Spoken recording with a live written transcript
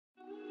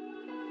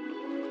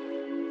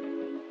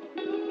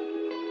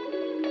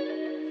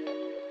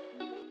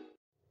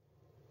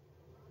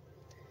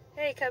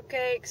Hey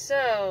Cupcakes,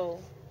 so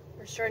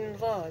we're starting the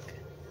vlog.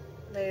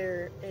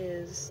 There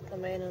is the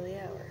man of the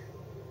hour.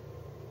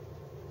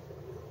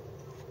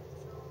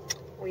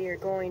 We are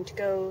going to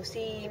go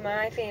see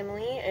my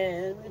family,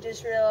 and we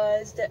just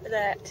realized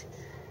that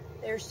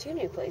there's 2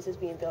 new places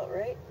being built,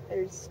 right?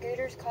 There's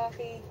Scooter's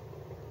Coffee,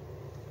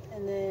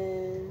 and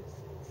then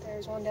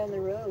there's one down the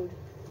road.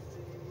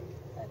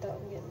 I thought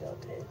was getting built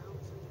too.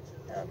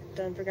 Oh,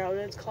 done forgot what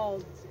it's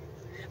called.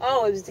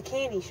 Oh, it was the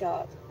candy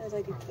shop. It was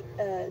like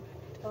a,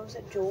 what was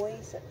it,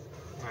 Joy's?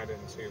 I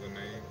didn't see the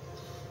name.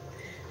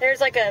 There's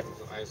like a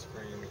ice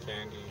cream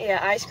candy. Yeah,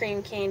 ice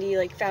cream candy,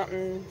 like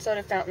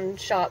soda fountain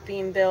shop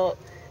being built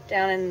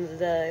down in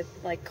the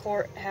like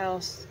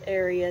courthouse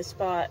area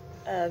spot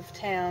of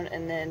town,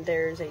 and then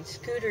there's a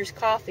Scooter's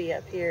Coffee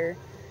up here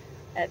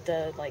at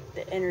the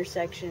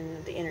intersection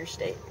of the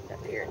interstate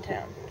up here in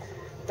town.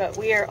 But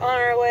we are on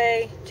our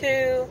way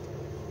to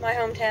my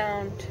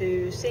hometown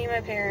to see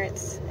my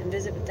parents and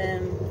visit with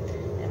them,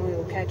 and we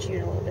will catch you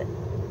in a little bit.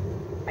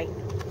 Bye.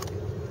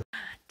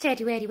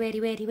 Teddy, weddy,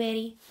 weddy, weddy,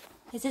 weddy.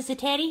 Is this a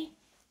teddy?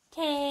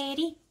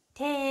 Teddy,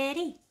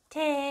 teddy,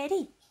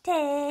 teddy,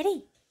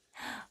 teddy.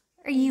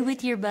 Are you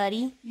with your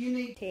buddy? You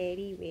need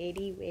teddy,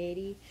 weddy,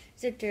 weddy.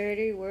 It's a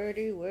dirty,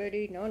 wordy,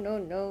 wordy. No, no,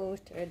 no.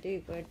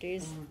 Teddy,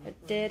 weddies. A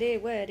teddy,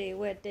 weddy,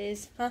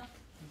 weddies. Huh?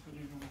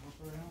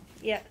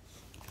 Yeah.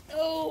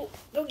 Oh,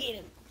 go get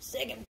him.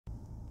 Second.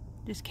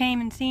 Just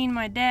came and seen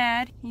my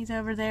dad. He's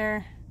over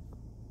there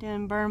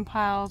doing burn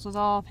piles with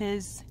all of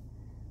his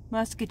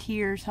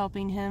musketeers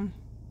helping him.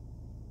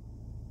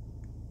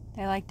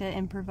 They like to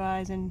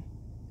improvise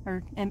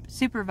or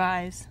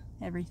supervise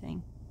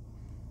everything.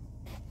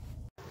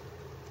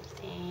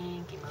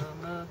 Stinky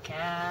moo moo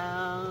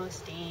cow,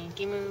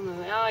 stinky moo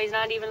moo. Oh, he's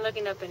not even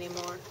looking up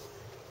anymore.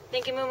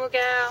 Stinky moo moo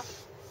cow.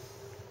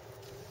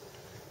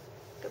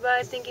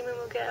 Goodbye, stinky moo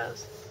moo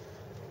cows.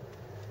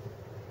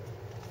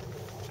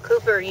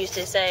 Cooper used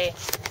to say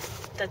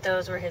that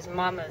those were his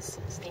mama's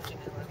stinky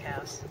moo moo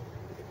cows.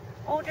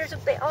 Oh, there's a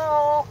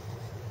oh.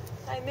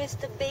 I missed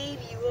the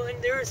baby one.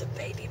 There's a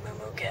baby moo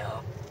moo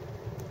cow.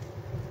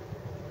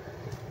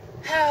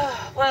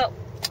 Well,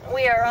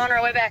 we are on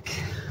our way back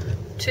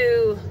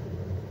to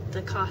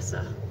the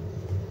casa.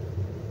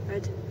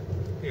 Right?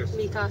 Yes.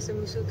 Mi casa,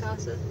 musu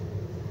casa.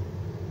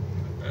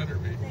 Better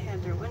be. They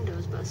had their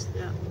windows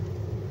busted out.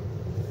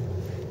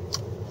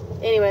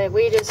 Anyway,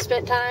 we just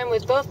spent time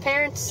with both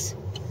parents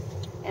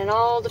and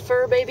all the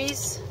fur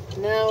babies.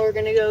 Now we're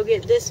gonna go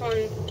get this one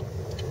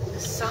a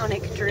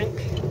Sonic drink.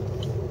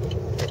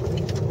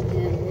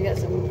 We got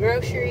some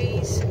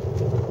groceries.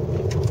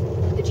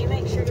 Did you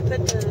make sure to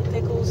put the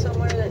pickles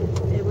somewhere that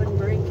it wouldn't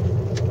break?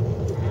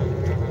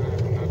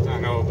 Not that I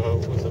know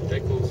about with the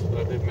pickles, but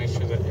I did make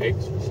sure the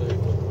eggs were safe.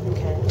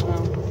 Okay,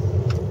 well.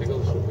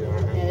 Pickles should be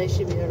alright. Yeah, they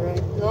should be alright.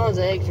 As long as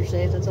the eggs are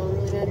safe, that's all that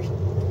really matters.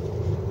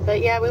 But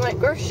yeah, we went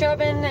grocery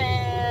shopping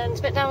and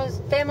spent time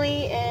with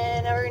family,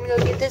 and now we're gonna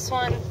go get this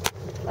one.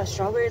 A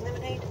strawberry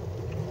lemonade?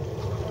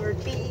 Or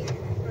tea?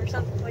 Or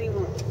something? What do you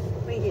want?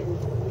 What are you getting?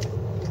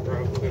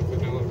 Probably a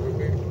vanilla root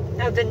beer.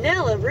 A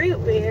vanilla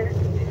root beer?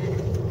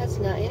 That's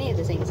not any of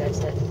the things I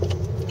said.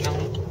 No.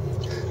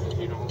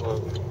 You don't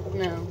love it.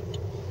 No.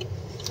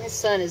 This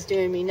sun is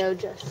doing me no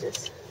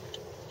justice.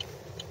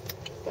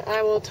 But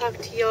I will talk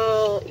to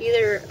y'all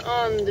either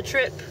on the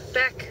trip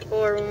back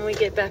or when we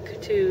get back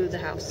to the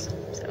house.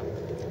 So,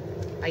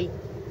 bye.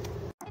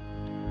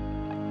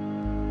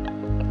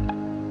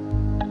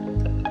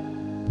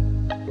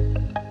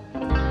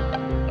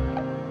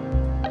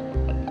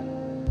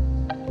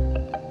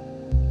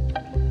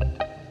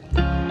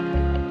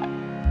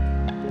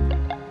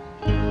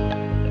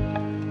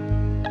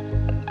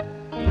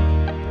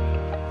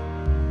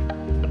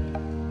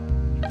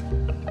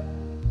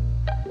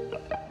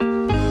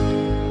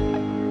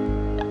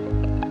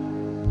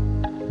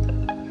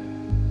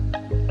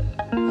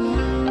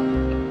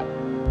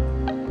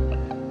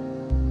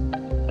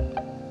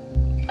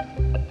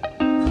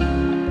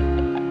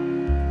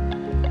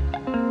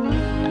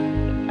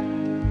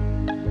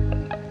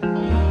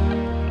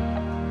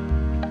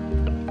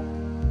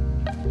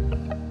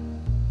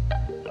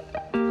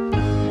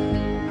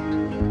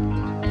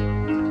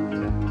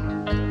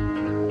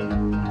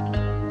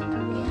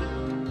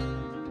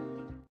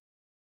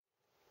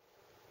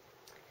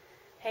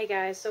 Hey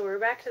guys, so we're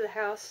back to the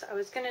house. I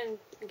was gonna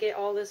get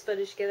all this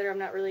footage together. I'm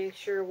not really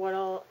sure what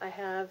all I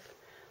have,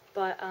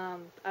 but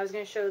I was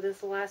gonna show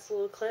this last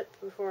little clip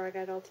before I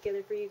got it all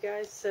together for you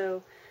guys.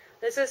 So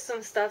this is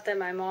some stuff that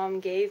my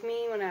mom gave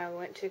me when I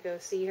went to go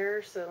see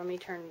her. So let me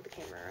turn the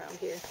camera around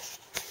here.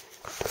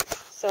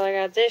 So I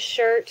got this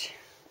shirt.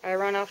 I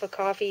run off of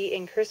coffee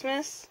and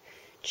Christmas.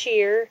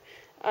 Cheer.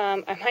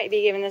 I might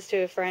be giving this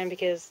to a friend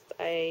because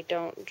I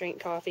don't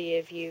drink coffee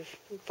if you've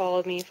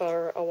followed me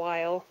for a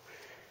while.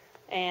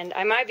 And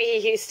I might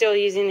be still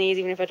using these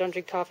even if I don't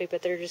drink coffee,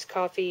 but they're just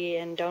coffee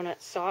and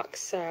donut socks.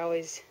 So I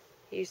always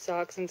use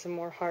socks and some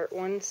more heart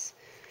ones.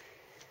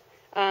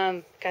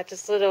 Got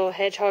this little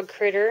hedgehog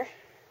critter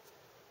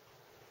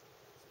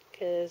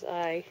because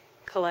I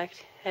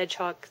collect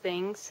hedgehog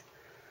things.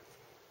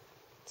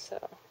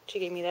 So she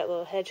gave me that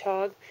little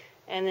hedgehog.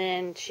 And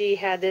then she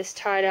had this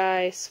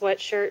tie-dye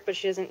sweatshirt, but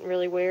she doesn't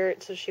really wear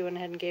it, so she went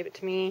ahead and gave it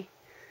to me.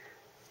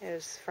 It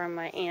was from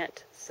my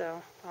aunt,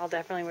 so I'll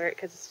definitely wear it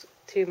because it's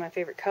two of my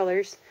favorite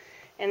colors.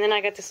 And then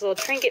I got this little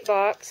trinket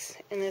box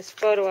in this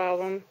photo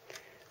album.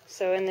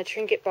 So in the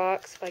trinket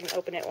box, if I can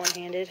open it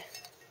one-handed,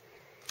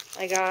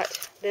 I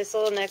got this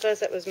little necklace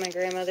that was my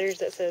grandmother's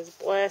that says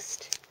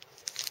blessed,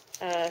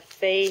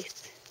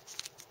 faith,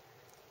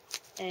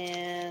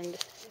 and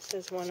it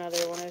says one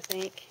other one, I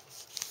think,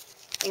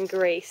 and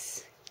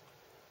grace.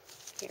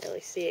 Can't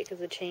really see it because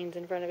the chain's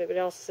in front of it, but it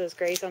also says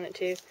grace on it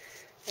too.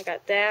 I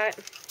got that,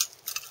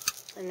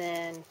 and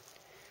then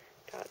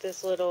got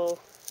this little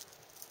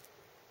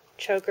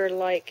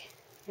choker-like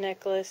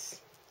necklace,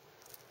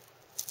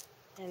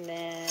 and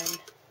then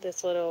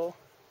this little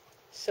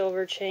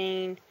silver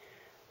chain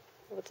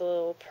with a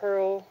little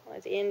pearl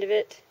at the end of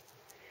it,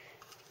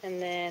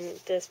 and then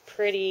this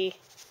pretty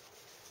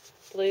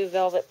blue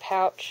velvet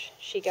pouch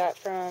she got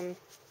from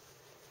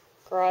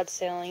garage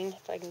selling,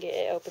 if I can get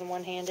it open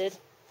one-handed.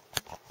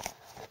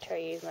 Try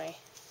to use my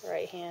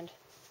right hand.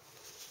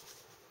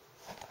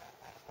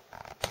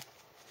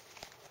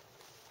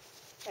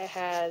 It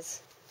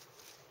has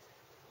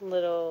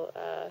little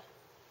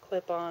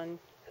clip-on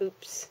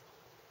hoops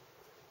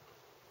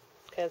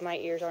because my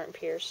ears aren't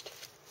pierced,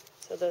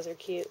 so those are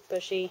cute.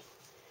 But she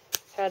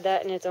had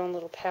that in its own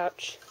little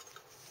pouch,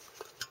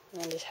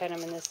 and I just had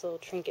them in this little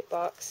trinket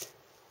box.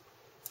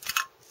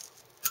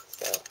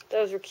 So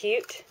those were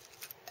cute.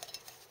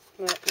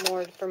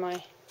 More for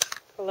my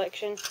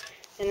collection.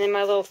 And then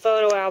my little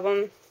photo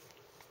album,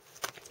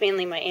 it's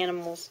mainly my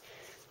animals.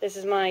 This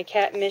is my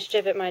cat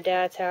Mischief at my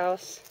dad's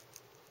house.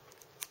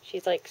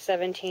 She's like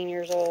 17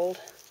 years old.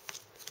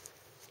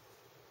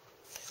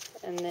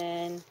 And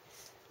then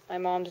my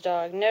mom's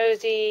dog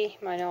Nosy,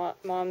 my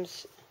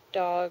mom's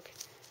dog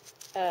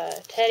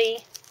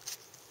Teddy,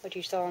 which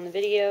you saw in the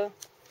video.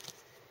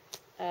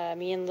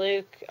 Me and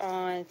Luke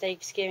on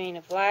Thanksgiving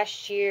of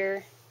last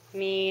year.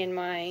 Me and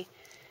my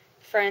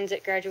friends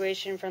at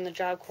graduation from the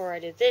Job Corps I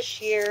did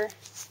this year.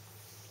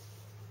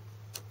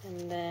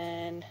 And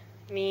then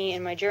me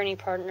and my journey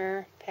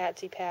partner,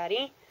 Patsy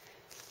Patty.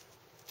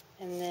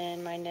 And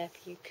then my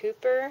nephew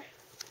Cooper.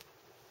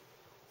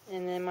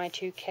 And then my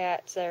two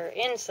cats that are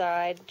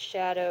inside,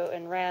 Shadow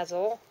and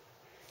Razzle.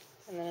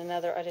 And then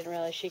another, I didn't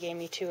realize she gave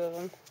me two of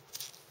them,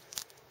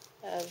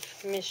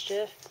 of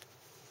Mischief.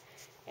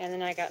 And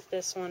then I got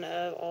this one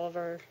of all of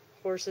our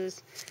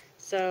horses.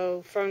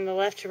 So from the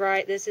left to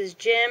right, this is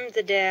Jim,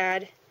 the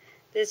dad.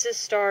 This is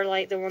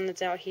Starlight, the one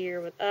that's out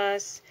here with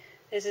us.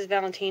 This is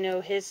Valentino,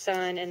 his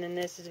son, and then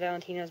this is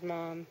Valentino's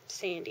mom,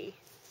 Sandy.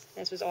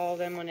 This was all of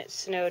them when it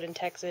snowed in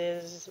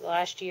Texas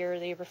last year or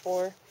the year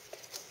before.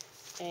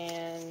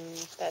 And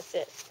that's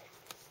it.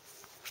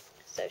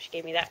 So she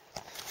gave me that.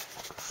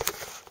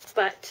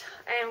 But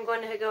I am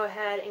going to go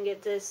ahead and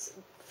get this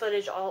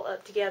footage all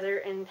up together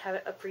and have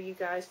it up for you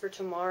guys for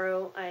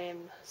tomorrow. I am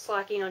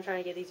slacking on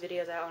trying to get these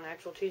videos out on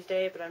actual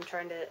Tuesday, but I'm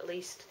trying to, at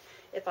least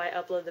if I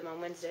upload them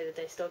on Wednesday, that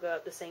they still go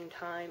up the same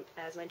time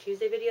as my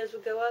Tuesday videos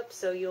would go up.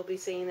 So you'll be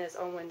seeing this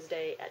on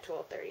Wednesday at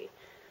 12:30.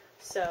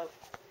 So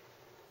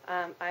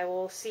I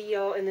will see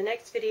y'all in the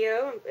next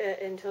video.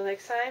 Until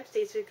next time,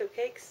 stay sweet,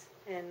 cupcakes,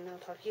 and I'll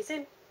talk to you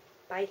soon.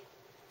 Bye.